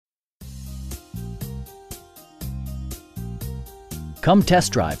Come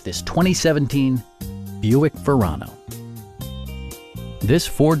test drive this 2017 Buick Verano. This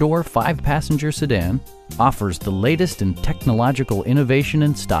four-door, five-passenger sedan offers the latest in technological innovation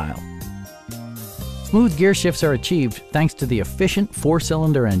and style. Smooth gear shifts are achieved thanks to the efficient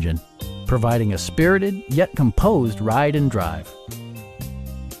four-cylinder engine, providing a spirited yet composed ride and drive.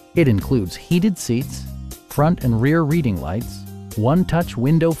 It includes heated seats, front and rear reading lights, one-touch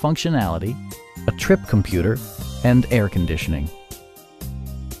window functionality, a trip computer, and air conditioning.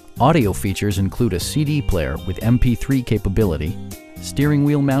 Audio features include a CD player with MP3 capability, steering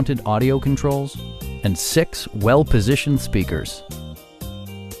wheel mounted audio controls, and 6 well-positioned speakers.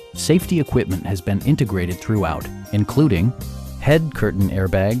 Safety equipment has been integrated throughout, including head curtain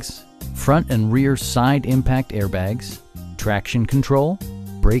airbags, front and rear side impact airbags, traction control,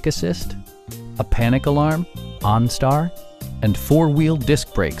 brake assist, a panic alarm, OnStar, and 4-wheel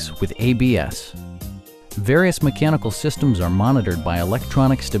disc brakes with ABS. Various mechanical systems are monitored by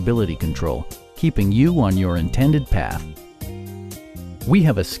electronic stability control, keeping you on your intended path. We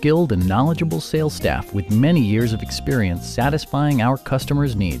have a skilled and knowledgeable sales staff with many years of experience satisfying our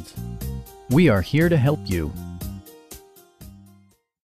customers' needs. We are here to help you.